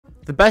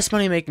The best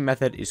money making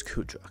method is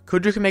Kuudra.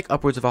 Kuudra can make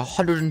upwards of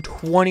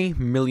 120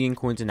 million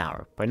coins an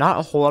hour, but not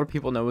a whole lot of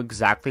people know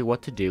exactly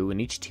what to do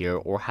in each tier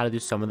or how to do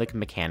some of the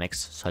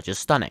mechanics such as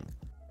stunning.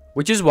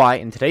 Which is why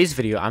in today's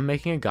video I'm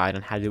making a guide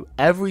on how to do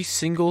every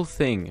single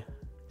thing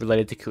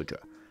related to Kuudra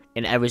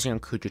in every single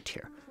Kuudra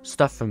tier.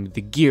 Stuff from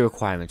the gear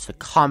requirements, to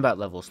combat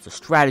levels, to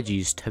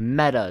strategies, to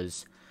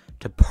metas,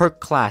 to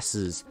perk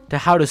classes, to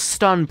how to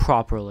stun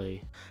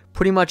properly.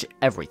 Pretty much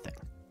everything.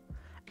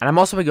 And I'm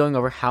also going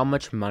over how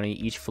much money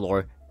each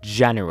floor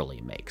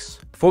generally makes.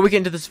 Before we get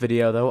into this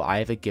video though, I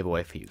have a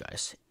giveaway for you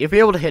guys. If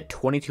you're able to hit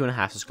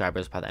 22.5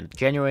 subscribers by the end of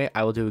January,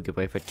 I will do a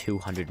giveaway for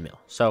 200 mil.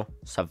 So,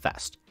 sub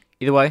fast.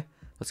 Either way,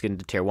 let's get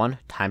into tier 1,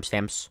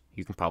 timestamps,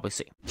 you can probably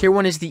see. Tier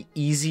 1 is the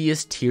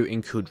easiest tier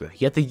in Kuudra,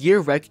 yet the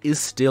gear rec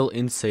is still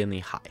insanely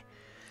high.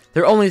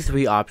 There are only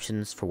 3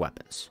 options for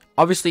weapons.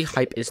 Obviously,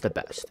 Hype is the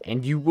best,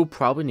 and you will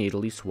probably need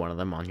at least one of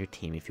them on your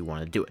team if you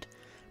want to do it.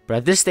 But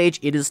at this stage,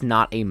 it is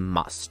not a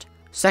must.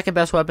 Second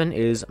best weapon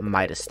is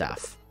Midas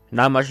Staff.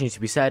 Not much needs to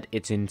be said,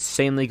 it's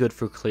insanely good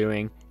for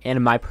clearing, and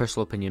in my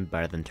personal opinion,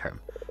 better than Term.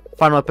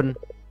 Final weapon,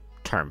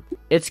 Term.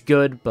 It's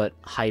good, but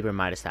Hype or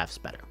Midas Staff is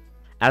better.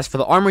 As for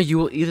the armor, you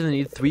will either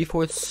need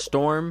 3/4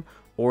 Storm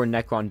or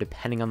Necron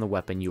depending on the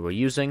weapon you are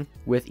using,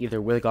 with either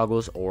Wither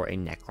Goggles or a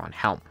Necron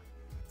Helm.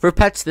 For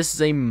pets, this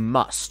is a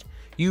must.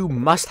 You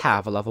must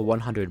have a level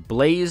 100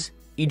 Blaze,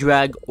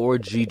 E-Drag, or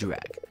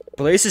G-Drag.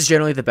 Blaze is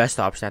generally the best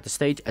option at this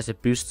stage as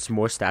it boosts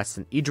more stats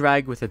than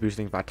E-Drag with it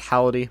boosting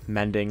Vitality,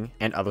 Mending,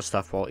 and other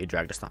stuff while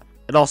E-Drag does not.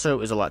 It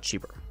also is a lot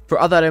cheaper. For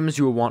other items,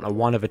 you will want a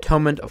Wand of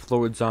Atonement, a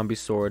Florid Zombie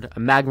Sword, a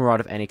Magma Rod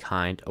of any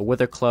kind, a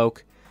Wither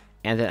Cloak,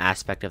 and an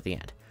Aspect of the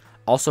End.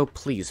 Also,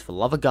 please, for the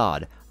love of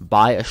God,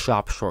 buy a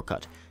shop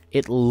shortcut.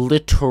 It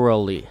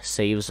literally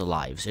saves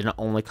lives and it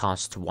only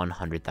costs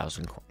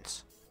 100,000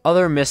 coins.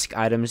 Other misc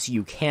items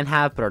you can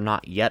have but are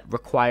not yet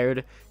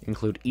required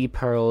include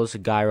E-Pearls,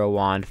 Gyro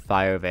Wand,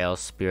 Fire Veil,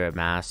 Spirit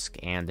Mask,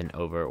 and an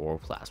Over or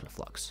Plasma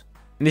Flux.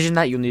 In addition to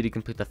that, you'll need to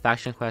complete the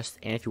faction quest,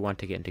 and if you want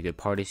to get into good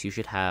parties, you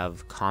should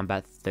have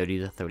Combat 30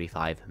 to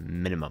 35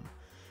 minimum.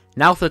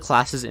 Now for the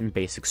classes and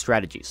basic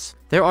strategies.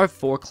 There are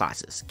 4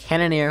 classes: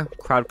 Cannoneer,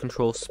 Crowd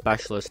Control,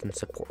 Specialist, and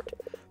Support.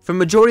 For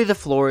majority of the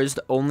floors,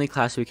 the only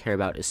class we care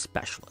about is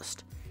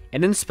Specialist.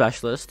 And in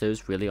Specialist,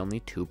 there's really only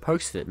 2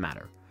 perks that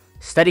matter: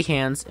 Steady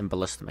Hands and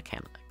Ballista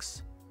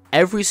Mechanics.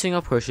 Every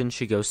single person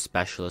should go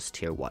Specialist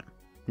Tier 1.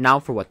 Now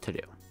for what to do.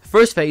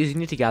 First phase, you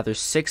need to gather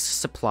 6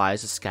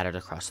 supplies scattered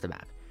across the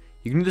map.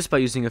 You can do this by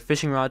using a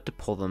fishing rod to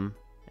pull them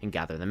and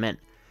gather them in.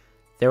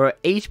 There are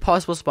 8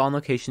 possible spawn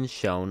locations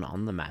shown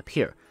on the map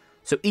here,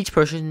 so each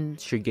person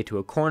should get to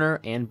a corner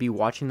and be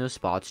watching those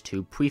spots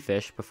to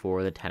pre-fish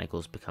before the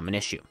tentacles become an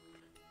issue.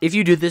 If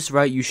you do this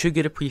right, you should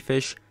get a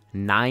pre-fish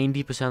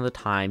 90% of the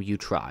time you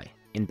try,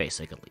 in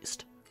basic at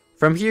least.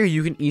 From here,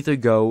 you can either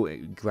go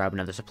grab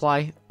another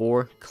supply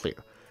or clear.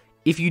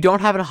 If you don't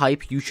have a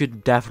hype, you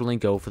should definitely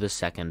go for the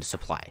second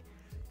supply.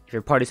 If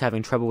your party's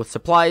having trouble with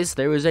supplies,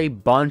 there is a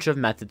bunch of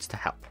methods to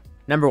help.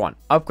 Number 1,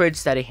 upgrade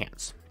Steady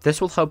Hands.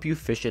 This will help you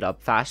fish it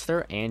up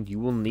faster, and you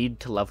will need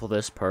to level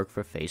this perk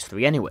for phase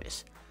 3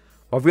 anyways.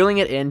 While reeling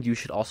it in, you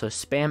should also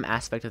spam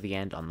Aspect of the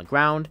End on the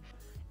ground.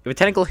 If a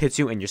tentacle hits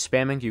you and you're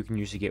spamming, you can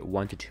usually get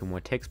 1 to 2 more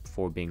ticks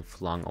before being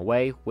flung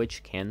away,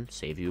 which can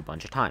save you a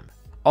bunch of time.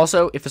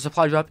 Also, if a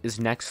supply drop is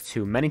next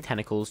to many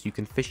tentacles, you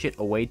can fish it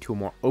away to a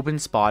more open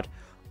spot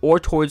or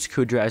towards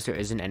Kuudra as there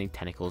isn't any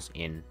tentacles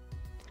in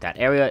that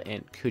area,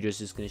 and Kuudra's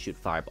just going to shoot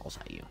fireballs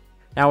at you.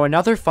 Now,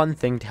 another fun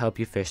thing to help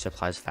you fish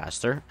supplies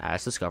faster,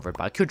 as discovered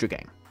by Kuudra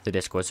Gang, the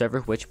Discord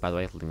server, which, by the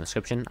way, link in the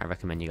description, I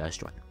recommend you guys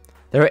join.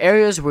 There are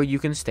areas where you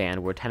can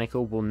stand where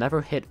tentacle will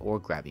never hit or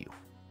grab you.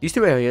 These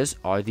 2 areas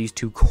are these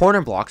 2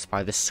 corner blocks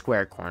by the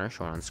square corner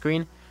shown on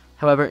screen.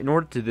 However, in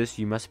order to do this,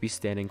 you must be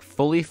standing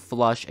fully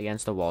flush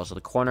against the walls of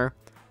the corner,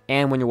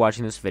 and when you're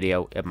watching this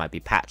video, it might be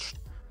patched.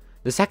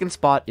 The second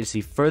spot is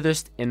the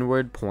furthest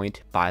inward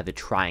point by the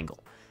triangle.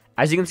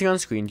 As you can see on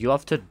screen, you'll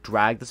have to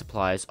drag the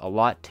supplies a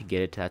lot to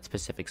get it to that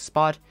specific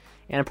spot,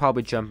 and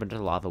probably jump into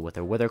the lava with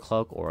a Wither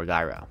Cloak or a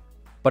Gyro.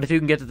 But if you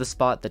can get to the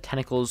spot, the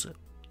tentacles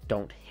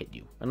don't hit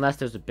you, unless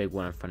there's a big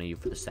one in front of you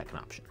for the second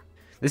option.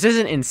 This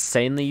isn't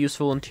insanely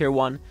useful in Tier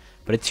 1,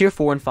 but at Tier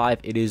 4 and 5,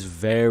 it is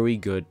very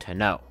good to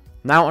know.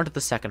 Now onto the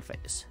second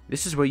phase.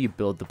 This is where you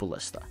build the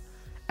Ballista.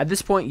 At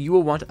this point, you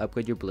will want to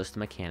upgrade your Ballista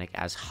mechanic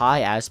as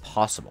high as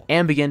possible,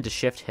 and begin to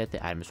shift hit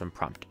the items when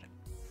prompted.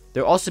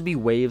 There will also be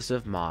waves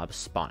of mobs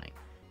spawning.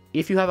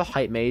 If you have a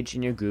Hype Mage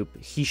in your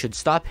group, he should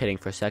stop hitting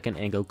for a second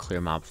and go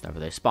clear mobs whenever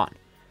they spawn.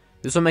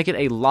 This will make it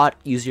a lot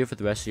easier for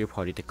the rest of your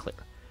party to clear.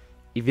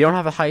 If you don't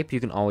have a Hype, you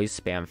can always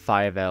spam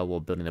Fire Veil while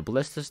building the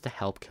Ballistas to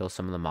help kill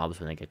some of the mobs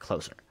when they get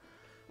closer.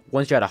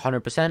 Once you're at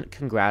 100%,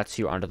 congrats,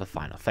 you're onto the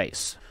final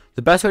phase.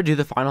 The best way to do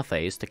the final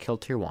phase to kill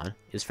Tier 1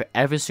 is for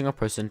every single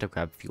person to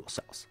grab fuel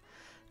cells.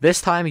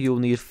 This time you will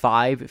need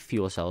 5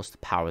 fuel cells to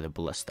power the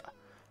Ballista.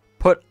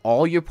 Put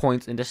all your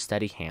points into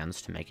Steady Hands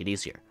to make it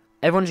easier.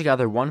 Everyone should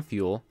gather 1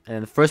 fuel, and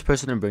then the first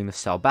person to bring the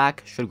cell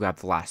back should grab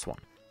the last one.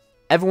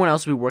 Everyone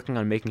else will be working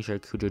on making sure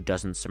Kuudra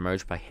doesn't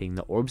submerge by hitting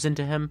the orbs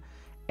into him,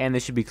 and they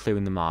should be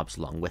clearing the mobs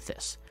along with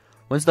this.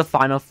 Once the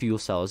final fuel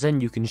cell is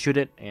in, you can shoot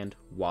it, and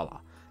voila.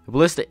 The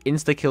ballista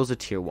insta-kills a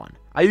tier 1.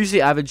 I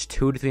usually average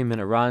 2 to 3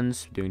 minute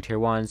runs doing tier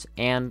 1s,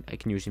 and I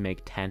can usually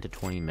make 10 to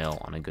 20 mil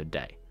on a good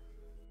day.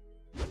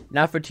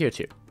 Now for tier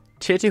 2.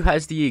 Tier 2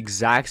 has the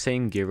exact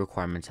same gear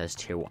requirements as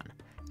tier 1.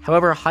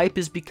 However, hype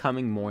is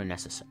becoming more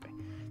necessary.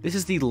 This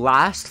is the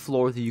last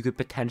floor that you could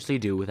potentially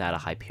do without a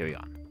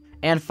Hyperion.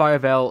 And Fire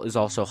Veil is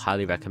also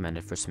highly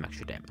recommended for some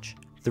extra damage.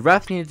 The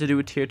ref needed to do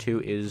with tier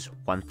 2 is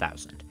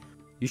 1000.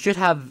 You should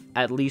have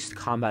at least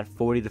combat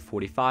 40 to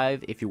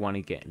 45 if you want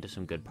to get into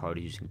some good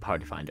parties using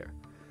Party Finder.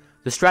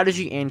 The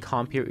strategy and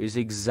comp here is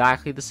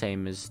exactly the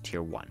same as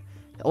tier 1.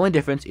 The only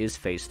difference is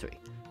phase 3.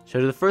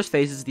 So the first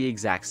phase is the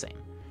exact same.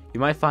 You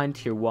might find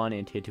tier 1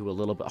 and tier 2 a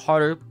little bit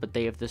harder, but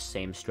they have the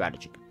same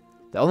strategy.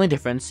 The only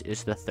difference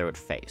is the third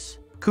phase.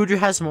 Kuudra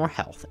has more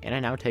health, and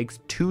it now takes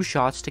 2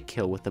 shots to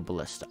kill with the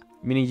ballista.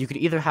 Meaning you could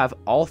either have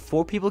all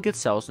 4 people get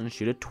cells and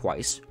shoot it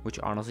twice, which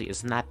honestly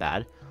isn't that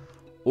bad,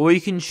 or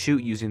you can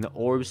shoot using the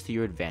orbs to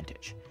your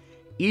advantage.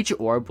 Each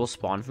orb will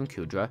spawn from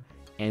Kuudra,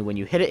 and when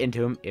you hit it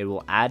into him, it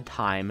will add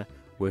time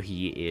where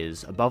he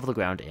is above the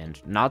ground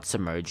and not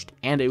submerged,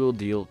 and it will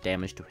deal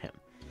damage to him.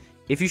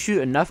 If you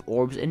shoot enough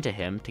orbs into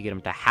him to get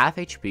him to half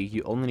HP,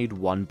 you only need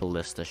 1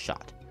 ballista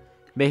shot,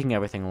 making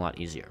everything a lot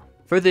easier.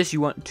 For this, you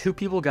want 2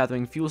 people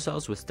gathering fuel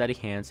cells with steady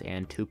hands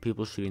and 2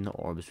 people shooting the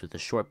orbs with a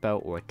short bow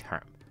or a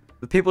term.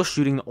 With people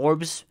shooting the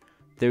orbs,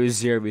 there is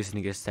 0 reason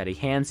to get steady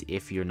hands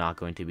if you're not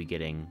going to be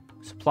getting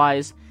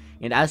supplies,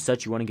 and as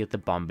such you want to get the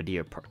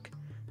Bombardier perk.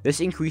 This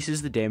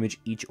increases the damage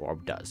each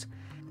orb does.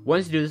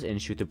 Once you do this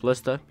and shoot the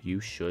ballista, you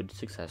should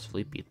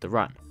successfully beat the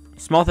run.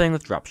 Small thing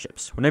with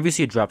dropships. Whenever you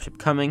see a dropship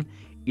coming,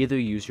 either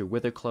use your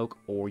Wither Cloak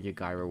or your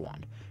Gyro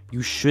Wand.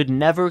 You should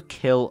never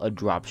kill a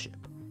dropship.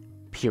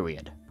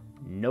 Period.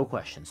 No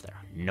questions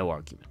there. No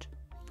argument.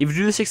 If you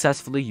do this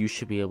successfully, you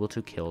should be able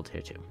to kill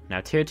tier 2.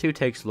 Now tier 2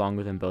 takes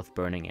longer than both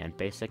burning and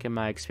basic in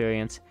my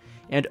experience,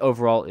 and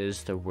overall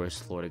is the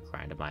worst floor to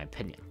grind in my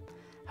opinion.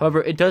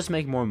 However, it does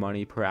make more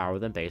money per hour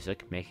than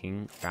basic,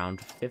 making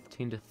around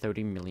 15 to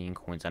 30 million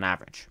coins on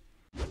average.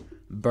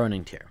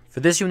 Burning tier. For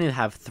this you'll need to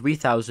have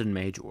 3000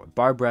 mage or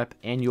barb rep,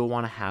 and you'll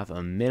want to have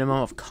a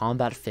minimum of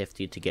combat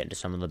 50 to get into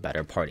some of the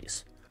better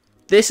parties.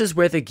 This is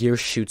where the gear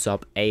shoots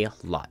up a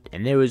lot,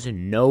 and there is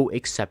no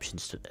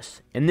exceptions to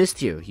this. In this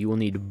tier, you will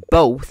need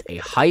both a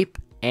hype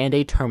and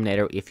a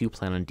terminator if you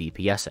plan on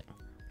DPSing.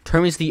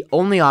 Term is the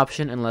only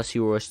option unless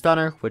you are a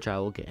stunner, which I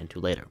will get into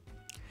later.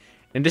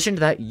 In addition to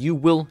that, you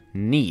will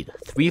need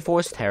 3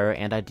 Force Terror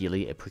and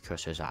ideally a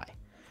Precursor's Eye.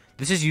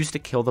 This is used to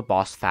kill the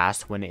boss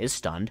fast when it is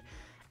stunned,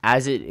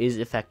 as it is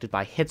affected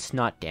by hits,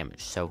 not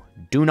damage, so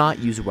do not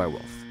use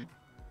Werewolf.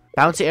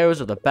 Bouncy arrows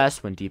are the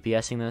best when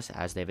DPSing this,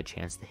 as they have a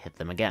chance to hit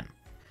them again.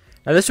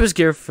 Now this was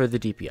gear for the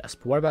DPS,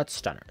 but what about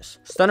stunners?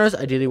 Stunners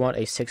ideally want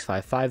a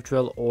 655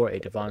 drill or a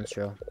Devon's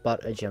drill,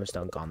 but a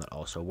gemstone gauntlet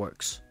also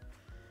works.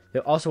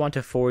 They'll also want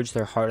to forge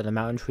their Heart of the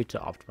Mountain Tree to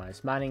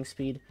optimize mining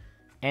speed,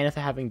 and if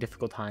they're having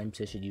difficult times,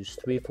 they should use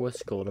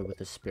 3/4 Golder with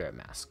a Spirit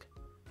Mask.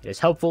 It is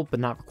helpful, but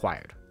not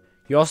required.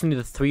 You also need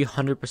a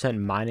 300%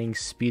 mining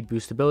speed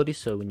boost ability,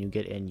 so when you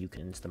get in, you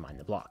can insta-mine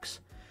the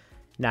blocks.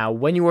 Now,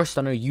 when you are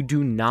stunner, you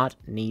do not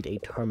need a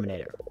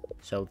Terminator,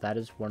 so that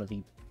is one of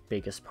the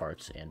biggest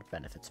parts and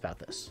benefits about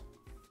this.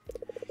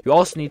 You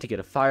also need to get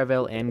a Fire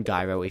Veil and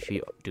Gyro if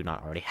you do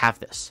not already have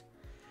this.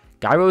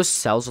 Gyro's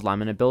Cells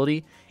alignment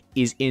ability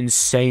is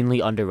insanely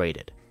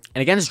underrated,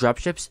 and against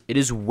dropships, it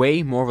is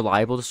way more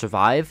reliable to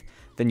survive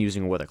than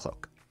using a Wither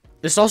Cloak.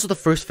 This is also the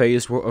first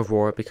phase where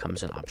Aurora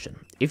becomes an option.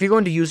 If you're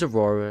going to use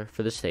Aurora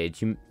for the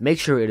stage, you make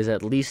sure it is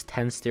at least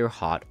 10 tier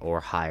hot or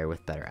higher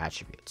with better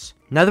attributes.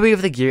 Now that we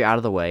have the gear out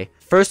of the way,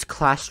 first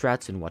class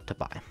strats and what to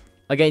buy.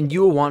 Again,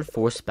 you will want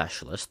 4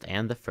 specialists,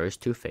 and the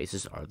first 2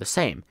 phases are the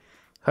same.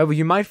 However,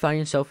 you might find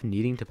yourself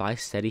needing to buy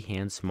steady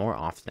hands more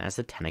often as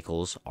the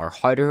tentacles are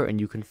harder and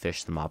you can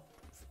fish them up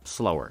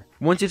slower.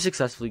 Once you've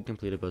successfully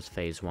completed both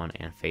phase 1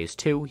 and phase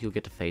 2, you'll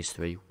get to phase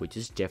 3, which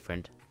is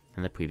different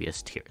than the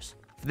previous tiers.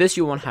 For this,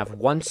 you'll want to have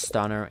 1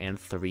 stunner and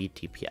 3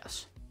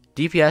 DPS.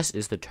 DPS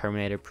is the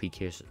Terminator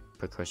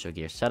precursor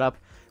gear setup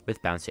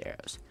with bouncy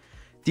arrows.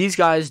 These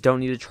guys don't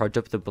need to charge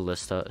up the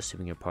ballista,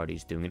 assuming your party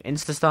is doing an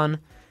insta-stun.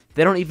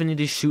 They don't even need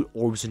to shoot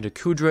orbs into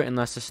Kuudra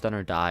unless the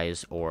stunner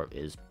dies or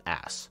is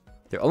ass.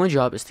 Their only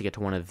job is to get to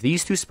one of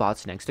these 2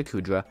 spots next to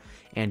Kuudra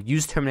and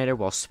use Terminator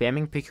while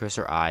spamming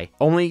Precursor Eye.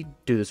 Only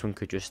do this when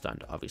Kuudra is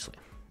stunned, obviously.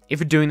 If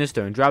you're doing this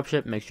during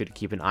dropship, make sure to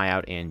keep an eye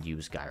out and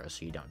use Gyro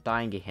so you don't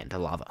die and get hit into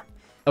lava.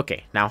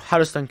 Okay, now how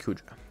to stun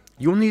Kuudra.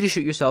 You'll need to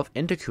shoot yourself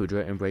into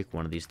Kuudra and break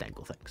one of these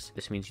dangle things.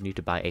 This means you need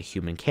to buy a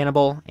human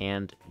cannibal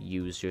and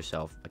use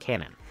yourself a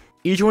cannon.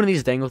 Each one of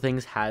these dangle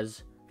things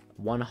has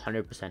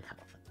 100%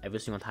 health. Every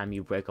single time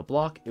you break a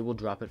block, it will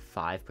drop at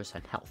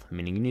 5% health,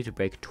 meaning you need to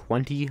break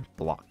 20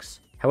 blocks.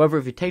 However,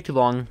 if you take too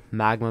long,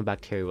 magma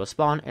bacteria will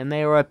spawn, and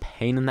they are a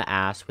pain in the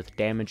ass with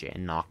damage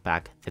and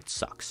knockback that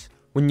sucks.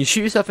 When you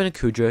shoot yourself into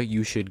Kuudra,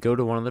 you should go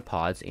to one of the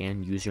pods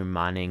and use your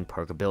mining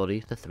perk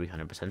ability, the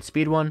 300%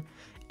 speed one,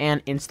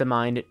 and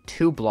insta-mine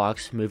 2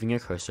 blocks, moving your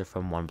cursor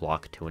from one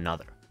block to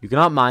another. You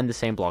cannot mine the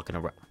same block in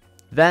a row.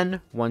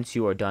 Then, once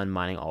you are done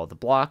mining all the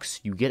blocks,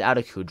 you get out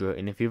of Kuudra,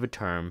 and if you have a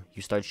turn,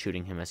 you start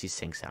shooting him as he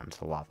sinks down into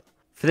the lava.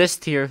 For this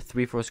tier,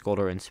 3 Force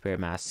Golder and Spirit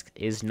Mask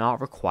is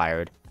not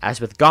required, as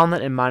with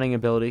Gauntlet and mining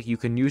ability, you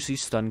can usually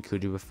stun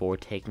Kuudra before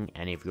taking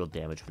any real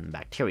damage from the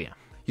bacteria.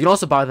 You can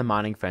also buy the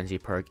Mining Frenzy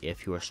perk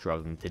if you are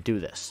struggling to do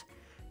this.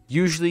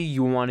 Usually,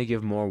 you want to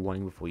give more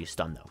warning before you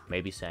stun though,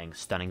 maybe saying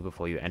stunning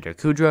before you enter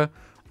Kuudra,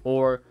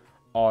 or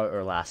R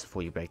or last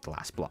before you break the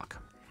last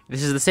block.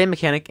 This is the same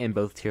mechanic in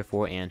both Tier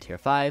 4 and Tier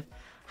 5,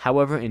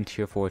 however in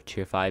Tier 4,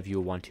 Tier 5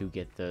 you'll want to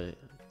get the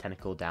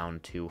tentacle down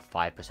to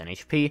 5%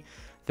 HP,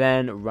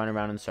 then run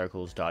around in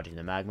circles dodging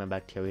the magma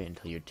bacteria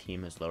until your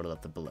team has loaded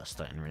up the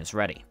ballista and is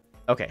ready.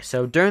 Okay,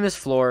 so during this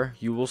floor,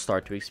 you will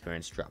start to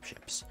experience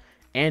dropships,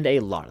 and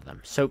a lot of them.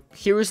 So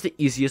here is the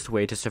easiest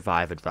way to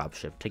survive a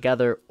dropship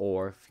together,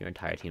 or if your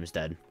entire team is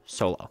dead,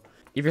 solo.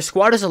 If your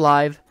squad is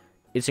alive,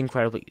 it's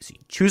incredibly easy.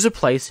 Choose a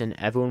place and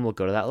everyone will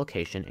go to that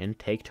location and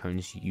take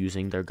turns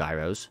using their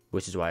gyros,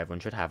 which is why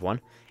everyone should have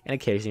one, and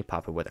occasionally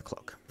pop a wither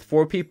cloak.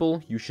 4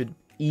 people, you should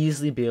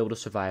easily be able to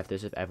survive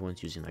this if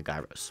everyone's using their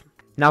gyros.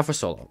 Now for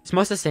solo. It's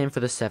much the same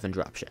for the 7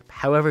 dropship.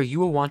 However, you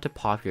will want to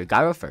pop your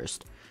gyro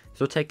first,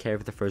 so take care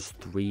of the first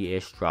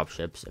 3-ish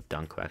dropships if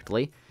done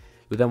correctly.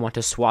 You'll then want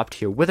to swap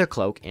to your wither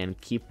cloak and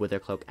keep wither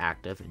cloak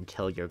active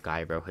until your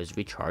gyro has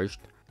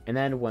recharged. And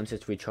then once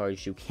it's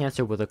recharged, you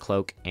cancel Wither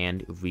Cloak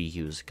and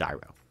reuse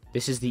Gyro.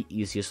 This is the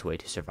easiest way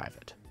to survive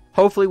it.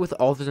 Hopefully with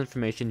all this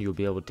information, you'll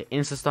be able to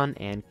insta-stun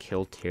and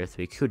kill Tier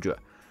 3 Kuudra.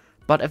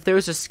 But if there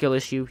is a skill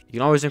issue, you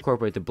can always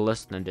incorporate the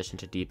Ballista in addition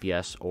to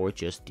DPS, or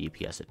just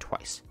DPS it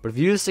twice. But if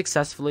you do this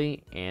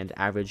successfully and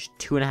average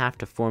 2.5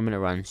 to 4 minute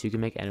runs, you can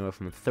make anywhere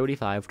from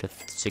 35 to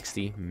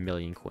 60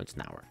 million coins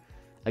an hour.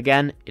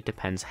 Again, it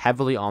depends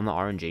heavily on the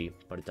RNG,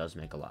 but it does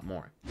make a lot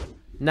more.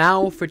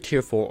 Now for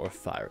Tier 4 or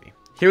Fiery.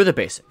 Here are the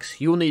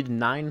basics. You will need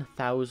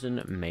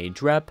 9,000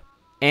 mage rep,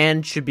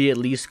 and should be at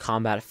least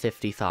combat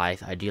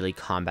 55, ideally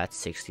combat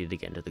 60 to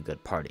get into the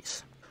good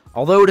parties.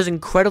 Although it is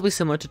incredibly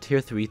similar to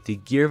Tier 3, the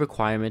gear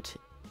requirement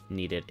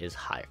needed is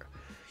higher.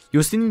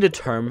 You'll still need a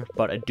term,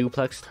 but a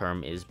duplex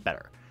term is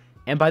better.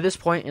 And by this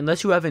point,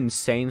 unless you have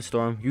Insane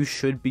Storm, you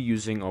should be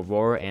using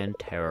Aurora and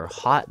Terror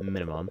hot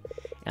minimum,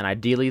 and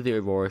ideally the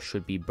Aurora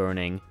should be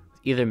burning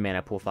either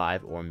Mana Pool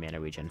 5 or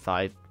Mana Regen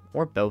 5,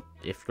 or both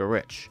if you're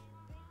rich.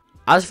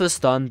 As for the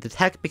stun, the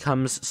tech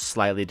becomes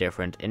slightly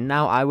different, and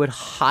now I would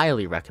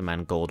highly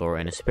recommend Goldor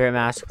and a Spirit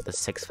Mask with a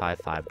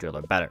 655 drill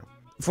or better.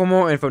 For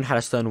more info on how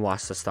to stun,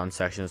 watch the stun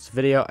section of this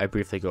video. I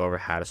briefly go over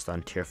how to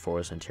stun Tier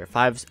 4s and Tier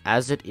 5s,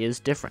 as it is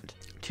different.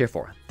 Tier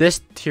 4.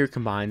 This tier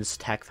combines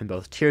tech from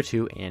both Tier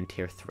 2 and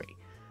Tier 3.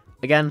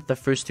 Again, the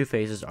first 2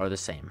 phases are the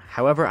same.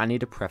 However, I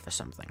need to preface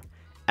something.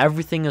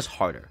 Everything is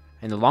harder,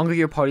 and the longer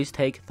your parties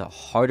take, the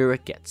harder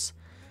it gets.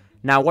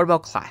 Now, what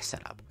about class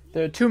setup?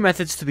 There are 2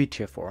 methods to beat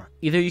Tier 4.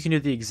 Either you can do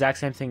the exact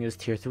same thing as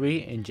Tier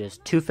 3 and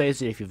just 2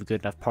 phase it if you have a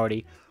good enough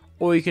party,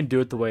 or you can do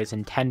it the way it's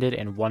intended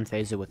and 1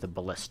 phase it with a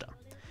Ballista.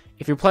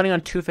 If you're planning on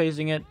 2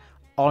 phasing it,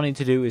 all I need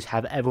to do is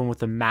have everyone with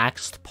the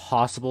maxed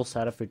possible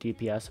setup for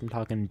DPS. I'm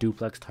talking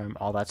duplex term,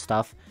 all that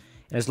stuff.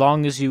 And as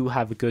long as you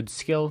have a good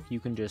skill,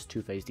 you can just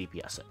 2 phase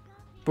DPS it.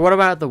 But what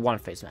about the 1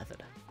 phase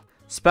method?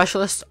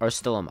 Specialists are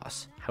still a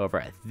must. However,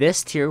 at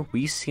this tier,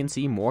 we can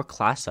see more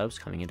class subs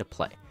coming into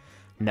play.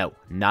 No,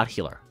 not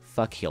healer.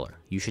 Fuck healer.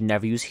 You should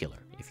never use healer.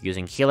 If you're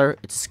using healer,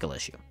 it's a skill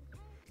issue.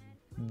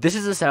 This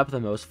is the setup that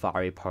most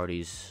fiery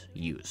parties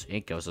use.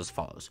 It goes as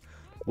follows.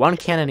 1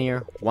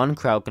 cannoneer, 1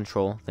 crowd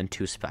control, then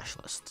 2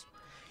 specialists.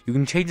 You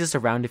can change this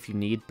around if you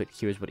need, but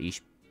here's what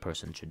each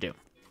person should do.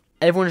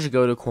 Everyone should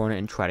go to a corner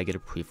and try to get a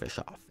pre-fish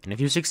off. And if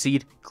you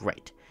succeed,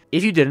 great.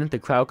 If you didn't, the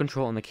crowd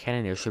control and the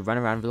cannoneer should run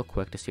around real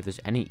quick to see if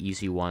there's any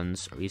easy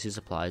ones or easy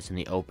supplies in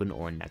the open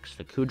or next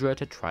to Kuudra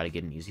to try to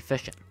get an easy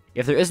fish in.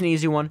 If there is an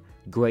easy one,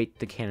 great,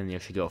 the cannoneer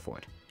should go for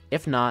it.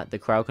 If not, the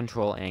crowd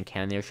control and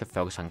cannoneer should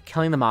focus on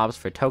killing the mobs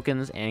for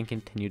tokens and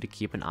continue to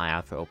keep an eye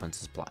out for open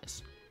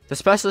supplies. The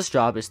specialist's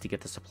job is to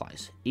get the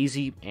supplies,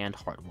 easy and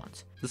hard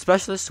ones. The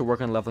specialists will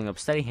work on leveling up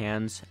steady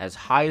hands as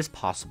high as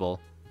possible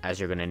as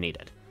you're going to need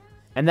it.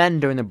 And then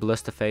during the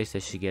Ballista phase, they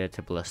should get it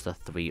to Ballista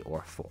 3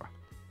 or 4.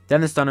 Then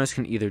the stunners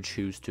can either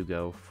choose to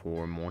go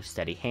for more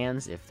steady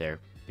hands if they're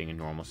being a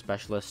normal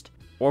specialist,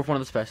 or if one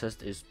of the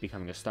specialists is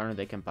becoming a stunner,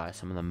 they can buy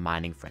some of the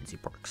Mining Frenzy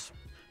perks.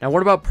 Now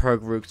what about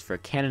perk roots for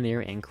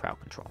Cannoneer and Crowd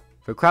Control?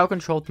 For Crowd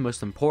Control, the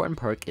most important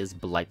perk is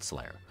Blight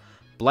Slayer.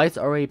 Blights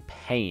are a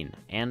pain,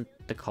 and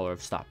the color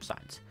of stop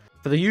signs.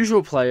 For the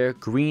usual player,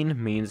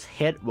 green means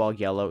hit, while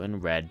yellow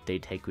and red, they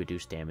take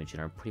reduced damage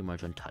and are pretty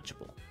much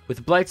untouchable.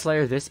 With Blight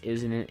Slayer, this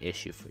isn't an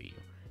issue for you.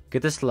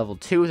 Get this to level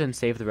 2, then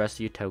save the rest of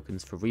your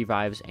tokens for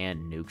revives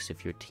and nukes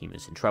if your team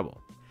is in trouble.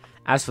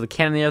 As for the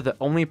Cannoneer, the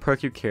only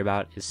perk you care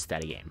about is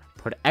Steady Aim.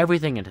 Put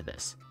everything into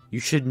this. You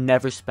should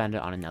never spend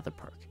it on another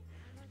perk.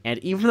 And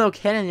even though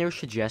Cannoneer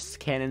suggests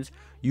cannons,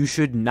 you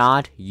should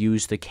not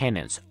use the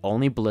cannons,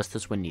 only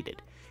ballistas when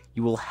needed.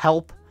 You will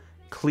help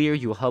clear,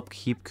 you will help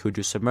keep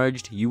Kuudra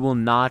submerged, you will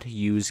not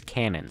use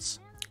cannons.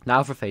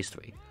 Now for phase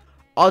 3.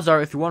 Odds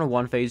are if you want a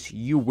 1 phase,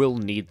 you will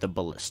need the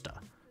Ballista.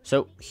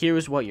 So here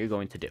is what you're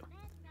going to do.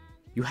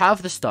 You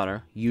have the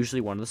stunner,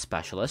 usually one of the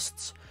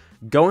specialists,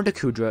 go into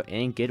Kuudra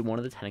and get one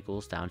of the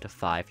tentacles down to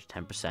 5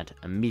 to 10%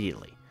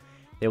 immediately.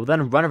 They will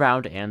then run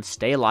around and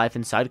stay alive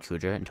inside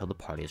Kuudra until the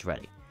party is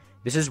ready.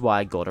 This is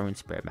why Golden and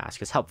Spirit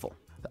Mask is helpful.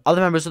 The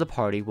other members of the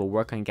party will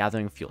work on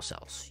gathering fuel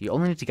cells. You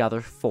only need to gather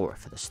 4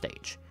 for this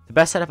stage. The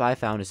best setup I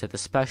found is that the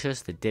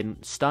specialist that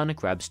didn't stun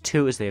grabs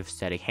 2 as they have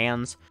steady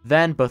hands.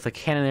 Then both the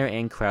cannoneer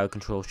and crowd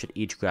control should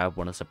each grab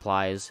one of the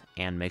supplies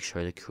and make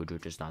sure the Kuudra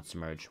does not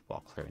submerge while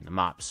clearing the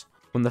mobs.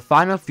 When the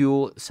final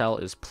fuel cell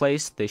is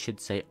placed, they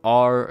should say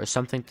R or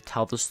something to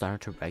tell the stunner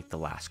to break the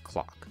last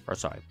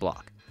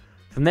block.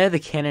 From there, the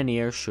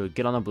cannoneer should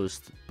get on the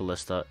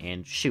ballista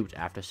and shoot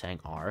after saying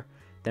R,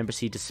 then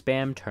proceed to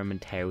spam Term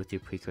and Tear with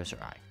your precursor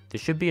eye.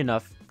 This should be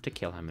enough to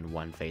kill him in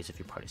 1 phase if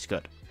your party's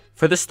good.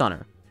 For the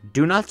stunner,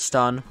 do not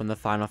stun when the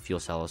final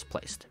fuel cell is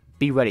placed.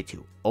 Be ready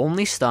to.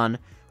 Only stun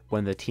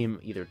when the team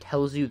either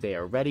tells you they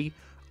are ready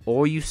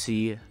or you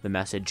see the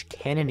message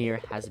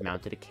Cannoneer has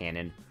mounted a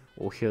cannon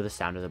or hear the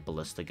sound of the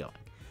ballista going.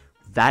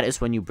 That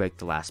is when you break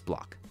the last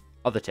block.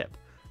 Other tip.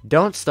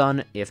 Don't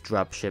stun if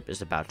dropship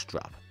is about to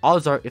drop.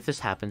 Odds are if this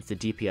happens, the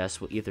DPS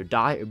will either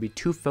die or be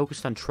too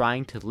focused on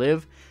trying to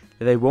live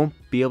that they won't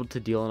be able to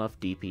deal enough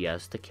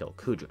DPS to kill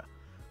Kuudra.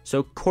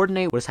 So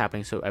coordinate what is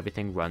happening so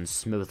everything runs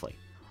smoothly.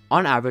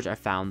 On average, I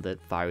found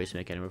that Fires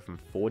make anywhere from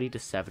 40 to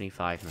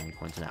 75 million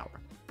coins an hour,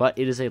 but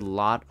it is a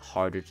lot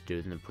harder to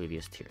do than the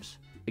previous tiers.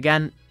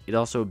 Again, it's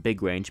also a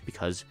big range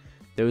because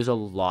there is a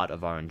lot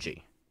of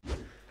RNG.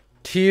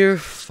 Tier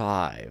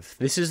 5.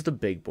 This is the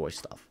big boy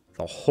stuff,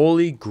 the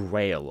holy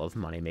grail of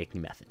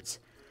money-making methods,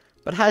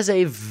 but has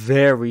a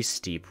very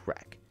steep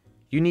rec.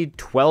 You need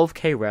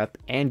 12k rep,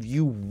 and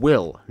you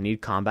will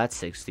need combat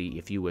 60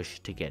 if you wish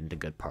to get into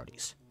good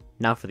parties.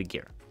 Now for the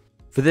gear.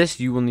 For this,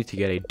 you will need to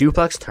get a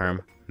duplex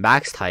term,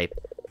 max type,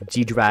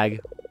 G-Drag,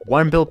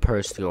 1 build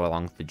purse to go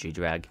along with the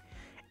G-Drag,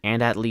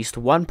 and at least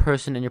 1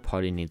 person in your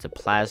party needs a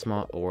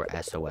plasma or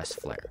SOS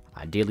flare.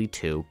 Ideally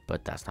 2,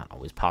 but that's not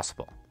always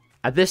possible.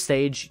 At this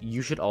stage,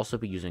 you should also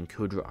be using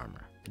Kuudra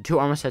armor. The 2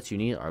 armor sets you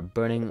need are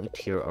Burning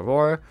Tier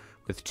Aurora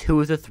with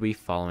 2 of the 3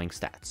 following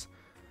stats: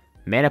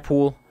 Mana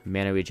Pool,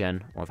 Mana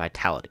Regen, or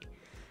Vitality.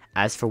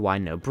 As for why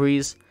no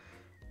breeze,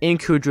 in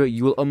Kuudra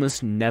you will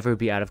almost never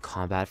be out of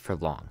combat for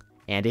long.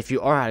 And if you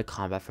are out of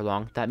combat for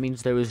long, that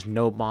means there is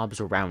no mobs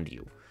around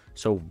you.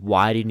 So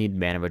why do you need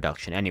mana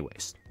reduction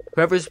anyways?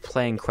 Whoever is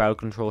playing crowd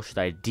control should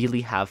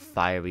ideally have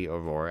Fiery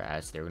Aurora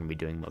as they're going to be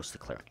doing most of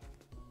the clearing.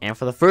 And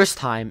for the first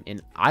time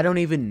in I don't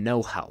even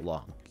know how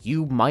long,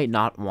 you might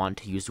not want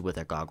to use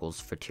Wither Goggles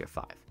for tier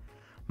 5.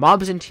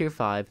 Mobs in tier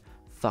 5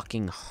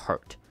 fucking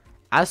hurt.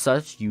 As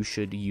such, you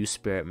should use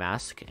Spirit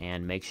Mask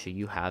and make sure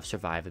you have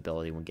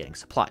survivability when getting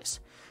supplies.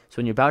 So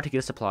when you're about to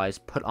get supplies,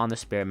 put on the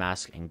Spirit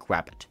Mask and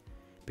grab it.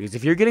 Because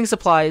if you're getting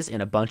supplies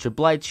and a bunch of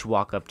blights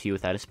walk up to you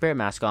without a Spirit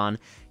Mask on,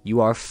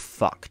 you are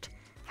fucked.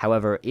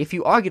 However, if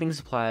you are getting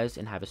supplies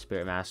and have a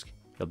Spirit Mask,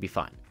 you'll be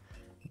fine.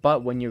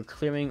 But when you're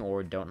clearing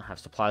or don't have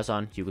supplies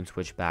on, you can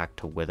switch back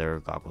to Wither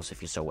Goggles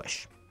if you so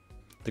wish.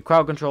 The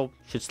crowd control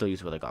should still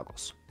use Wither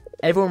Goggles.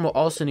 Everyone will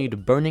also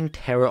need Burning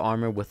Terror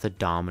Armor with the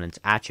Dominance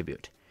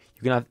attribute.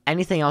 You can have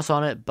anything else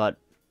on it, but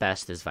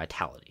best is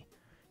Vitality.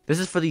 This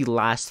is for the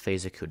last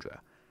phase of Kuudra.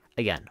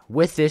 Again,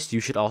 with this, you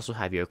should also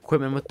have your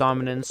equipment with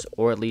Dominance,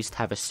 or at least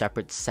have a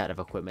separate set of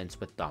equipments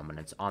with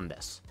Dominance on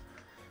this.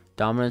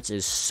 Dominance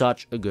is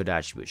such a good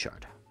attribute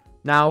shard.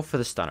 Now for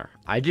the stunner.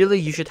 Ideally,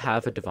 you should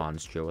have a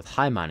Devon's Drill with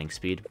high mining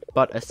speed,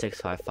 but a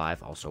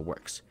 655 also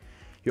works.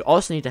 You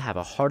also need to have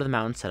a Heart of the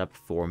Mountain set up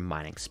for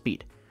mining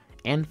speed.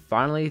 And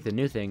finally, the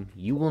new thing,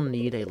 you will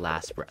need a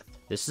Last Breath.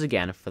 This is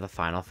again for the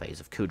final phase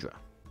of Kuudra.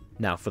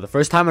 Now, for the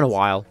first time in a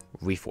while,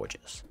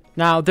 Reforges.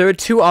 Now, there are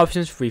 2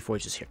 options for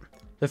Reforges here.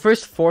 The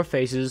first 4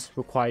 phases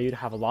require you to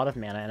have a lot of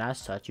mana, and as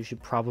such, you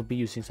should probably be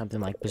using something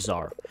like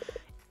Bazaar,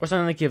 or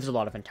something that gives a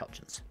lot of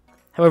intelligence.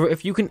 However,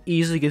 if you can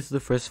easily get through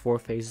the first 4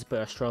 phases but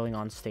are struggling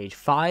on stage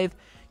 5,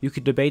 you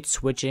could debate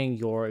switching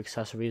your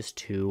accessories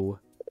to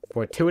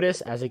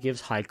Fortuitous, as it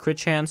gives high crit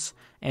chance,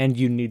 and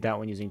you need that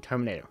when using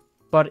Terminator.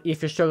 But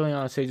if you're struggling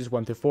on stages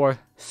 1 through 4,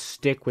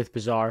 stick with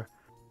Bazaar.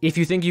 If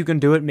you think you can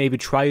do it, maybe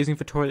try using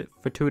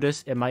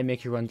Fortuitous. It might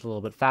make your runs a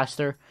little bit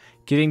faster.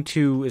 Getting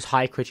to as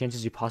high crit chance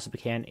as you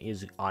possibly can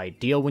is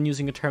ideal when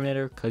using a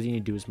Terminator, because you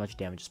need to do as much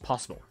damage as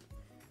possible.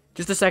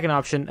 Just the second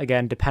option,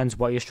 again, depends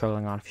what you're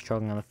struggling on, if you're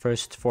struggling on the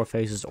first 4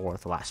 phases or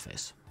the last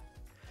phase.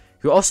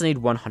 You also need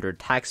 100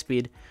 attack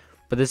speed,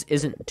 but this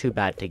isn't too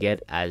bad to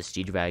get, as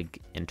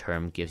G-Drag in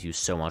turn gives you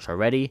so much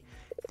already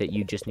that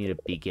you just need to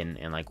begin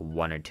in like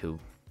 1 or 2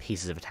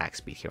 pieces of attack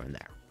speed here and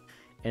there.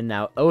 And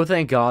now, oh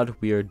thank god,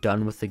 we are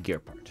done with the gear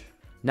part.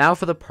 Now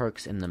for the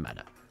perks in the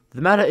meta.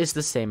 The meta is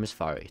the same as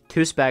Fari,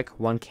 2 spec,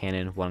 1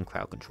 cannon, 1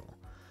 crowd control.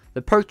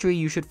 The perk tree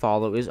you should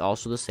follow is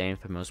also the same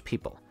for most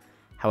people.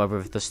 However,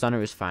 if the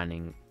stunner is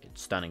finding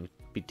stunning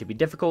to be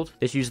difficult,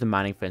 just use the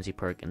Mining Frenzy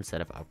perk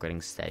instead of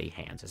upgrading Steady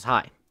Hands as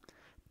high.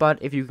 but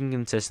if you can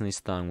consistently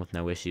stun with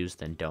no issues,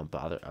 then don't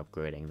bother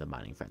upgrading the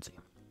Mining Frenzy.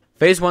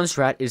 Phase 1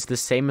 strat is the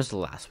same as the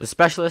last, with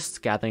Specialists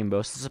gathering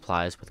most of the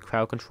supplies, with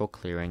Crowd Control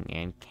clearing,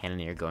 and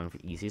Cannoneer going for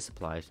easy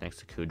supplies next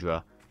to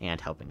Kuudra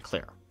and helping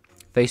clear.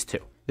 Phase 2.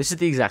 This is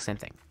the exact same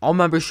thing. All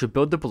members should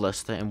build the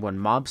Ballista, and when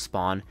mobs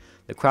spawn,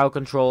 the Crowd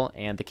Control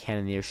and the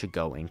Cannoneer should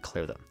go and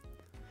clear them.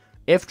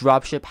 If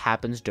dropship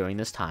happens during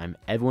this time,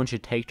 everyone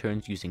should take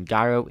turns using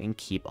Gyro and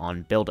keep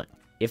on building.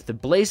 If the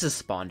Blazes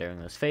spawn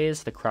during this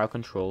phase, the Crowd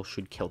Control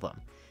should kill them.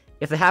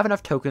 If they have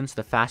enough tokens,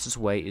 the fastest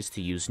way is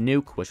to use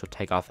Nuke, which will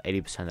take off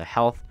 80% of their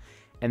health,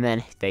 and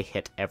then they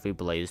hit every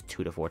Blaze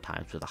 2 to 4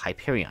 times with a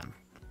Hyperion.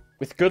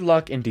 With good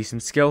luck and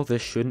decent skill,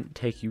 this shouldn't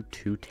take you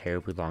too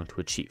terribly long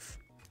to achieve,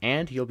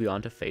 and you'll be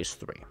on to Phase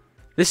 3.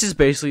 This is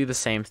basically the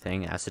same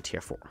thing as the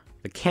Tier 4.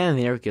 The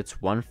Cannoneer gets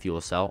 1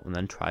 fuel cell and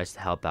then tries to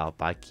help out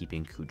by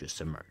keeping Kuudra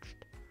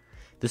submerged.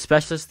 The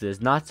Specialist that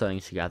is not stunning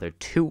should gather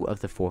 2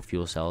 of the 4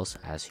 fuel cells,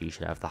 as he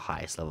should have the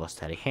highest level of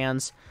steady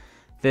hands.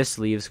 This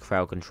leaves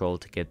Crowd Control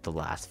to get the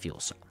last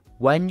fuel cell.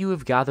 When you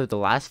have gathered the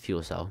last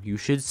fuel cell, you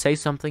should say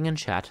something in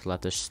chat to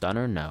let the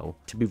stunner know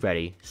to be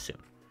ready soon.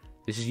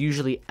 This is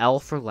usually L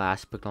for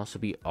last, but can also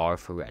be R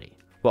for ready.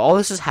 While all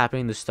this is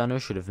happening, the stunner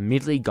should have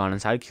immediately gone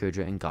inside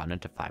Kuudra and gotten it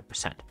to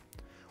 5%. When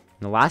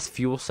the last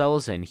fuel cell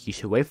is in, he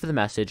should wait for the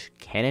message,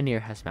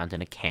 Cannoneer has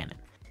mounted a cannon.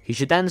 He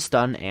should then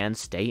stun and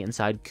stay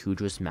inside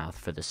Kuudra's mouth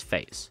for this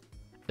phase.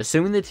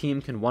 Assuming the team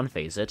can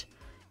one-phase it,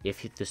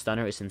 if the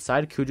stunner is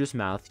inside Kuudra's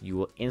mouth, you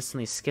will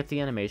instantly skip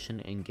the animation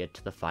and get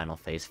to the final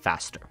phase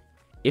faster.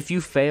 If you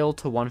fail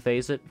to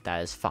one-phase it,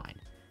 that is fine.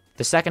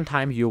 The second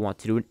time, you'll want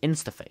to do an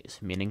insta-phase,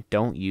 meaning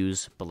don't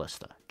use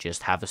Ballista.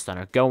 Just have the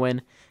stunner go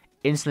in,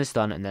 instantly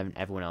stun, and then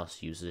everyone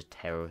else uses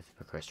Terror with the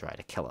Precursor Eye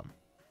to kill him.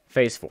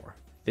 Phase 4.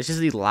 This is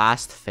the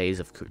last phase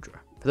of Kuudra.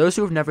 For those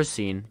who have never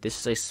seen, this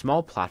is a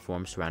small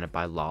platform surrounded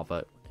by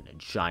lava and a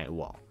giant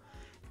wall.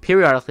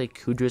 Periodically,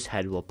 Kuudra's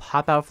head will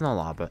pop out from the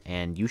lava,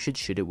 and you should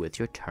shoot it with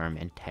your Term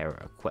and Terror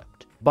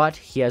equipped. But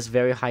he has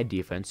very high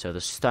defense, so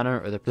the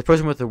stunner or the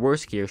person with the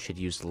worst gear should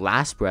use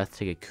Last Breath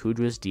to get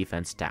Kuudra's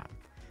defense down.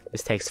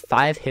 This takes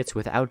 5 hits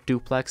without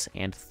duplex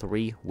and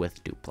 3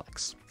 with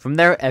duplex. From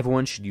there,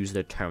 everyone should use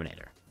their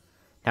Terminator.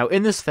 Now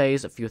in this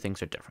phase, a few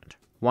things are different.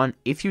 1,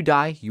 if you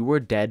die, you are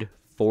dead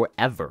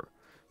forever,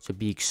 so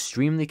be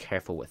extremely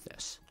careful with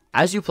this.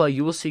 As you play,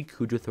 you will see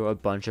Kuudra throw a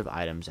bunch of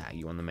items at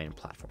you on the main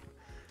platform.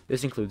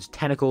 This includes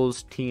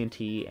tentacles,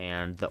 TNT,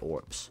 and the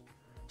orbs.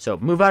 So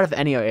move out of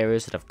any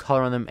areas that have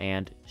color on them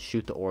and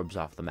shoot the orbs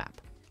off the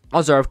map.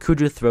 Also, if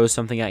Kuudra throws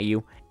something at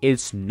you,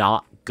 it's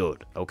not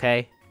good,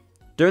 okay?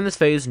 During this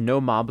phase, no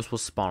mobs will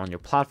spawn on your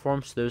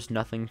platform, so there's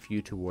nothing for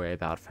you to worry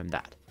about from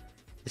that.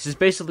 This is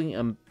basically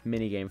a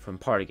minigame from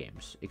party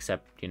games,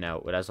 except,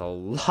 it has a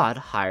lot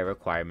higher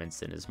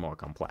requirements and is more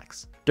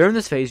complex. During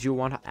this phase, you'll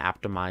want to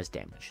optimize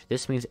damage.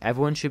 This means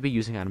everyone should be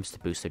using items to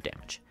boost their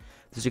damage.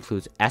 This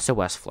includes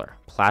SOS Flare,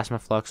 Plasma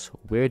Flux,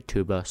 Weird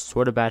Tuba,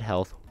 Sword of Bad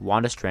Health,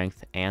 Wand of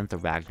Strength, and the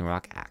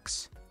Ragnarok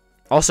Axe.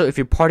 Also, if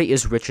your party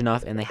is rich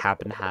enough and they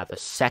happen to have a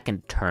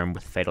second term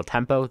with Fatal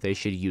Tempo, they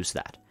should use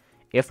that.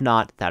 If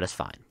not, that is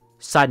fine.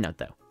 Side note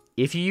though,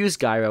 if you use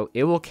Gyro,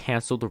 it will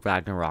cancel the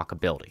Ragnarok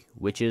ability,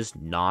 which is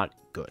not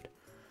good.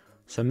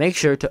 So make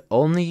sure to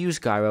only use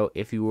Gyro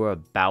if you are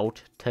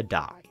about to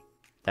die.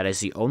 That is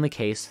the only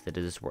case that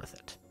it is worth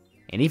it.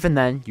 And even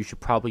then, you should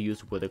probably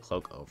use Wither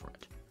Cloak over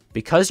it.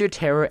 Because your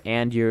Terror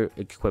and your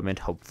equipment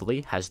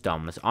hopefully has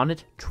Dominus on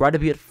it, try to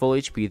be at full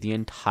HP the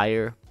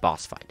entire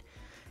boss fight.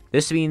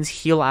 This means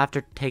heal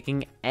after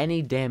taking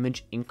any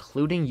damage,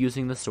 including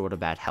using the Sword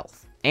of Bad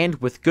Health. And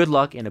with good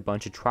luck and a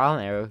bunch of trial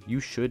and error, you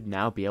should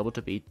now be able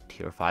to beat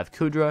Tier 5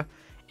 Kuudra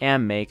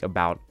and make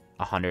about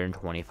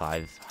 120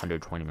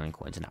 million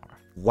coins an hour.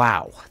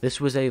 Wow, this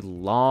was a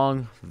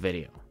long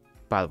video.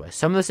 By the way,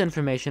 some of this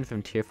information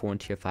from Tier 4 and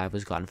Tier 5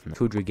 was gotten from the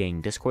Kuudra Gang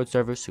Discord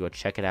server, so go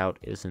check it out.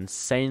 It is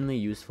insanely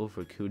useful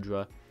for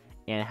Kuudra,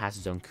 and it has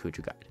its own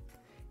Kuudra guide.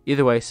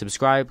 Either way,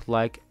 subscribe,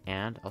 like,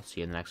 and I'll see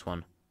you in the next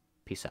one.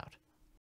 Peace out.